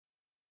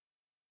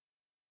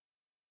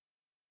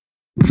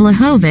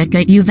Vlahovic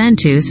at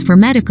Juventus for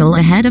medical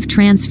ahead of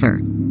transfer.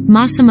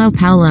 Massimo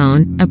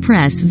Paolone, a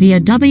press via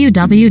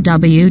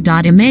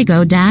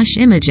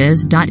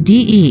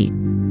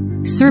www.imago-images.de.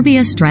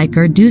 Serbia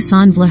striker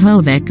Dusan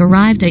Vlahovic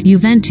arrived at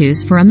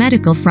Juventus for a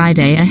medical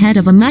Friday ahead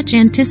of a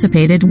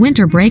much-anticipated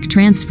winter break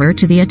transfer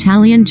to the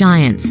Italian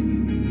Giants.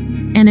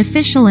 An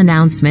official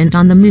announcement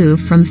on the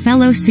move from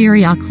fellow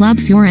Serie A club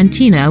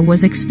Fiorentina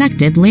was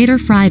expected later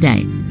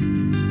Friday.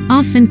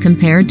 Often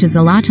compared to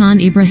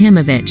Zlatan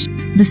Ibrahimovic,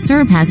 the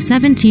Serb has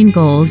 17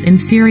 goals in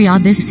Serie A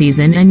this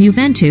season, and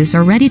Juventus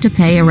are ready to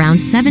pay around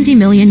 €70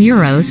 million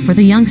for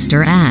the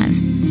youngster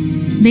as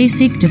they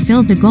seek to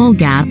fill the goal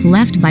gap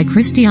left by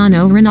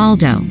Cristiano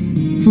Ronaldo.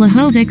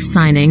 Vlahovic's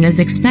signing is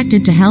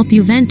expected to help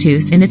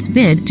Juventus in its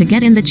bid to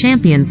get in the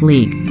Champions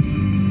League.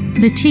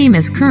 The team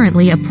is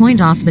currently a point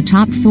off the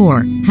top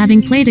four,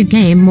 having played a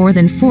game more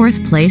than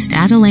fourth-placed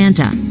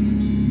Atalanta.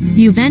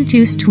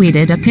 Juventus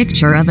tweeted a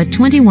picture of a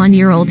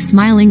 21-year-old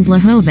smiling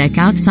Vlahovic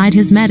outside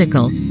his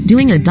medical,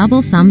 doing a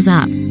double thumbs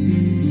up.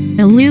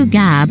 Ilu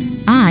Gab,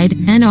 Id,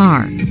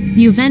 NR.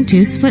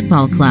 Juventus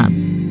Football Club.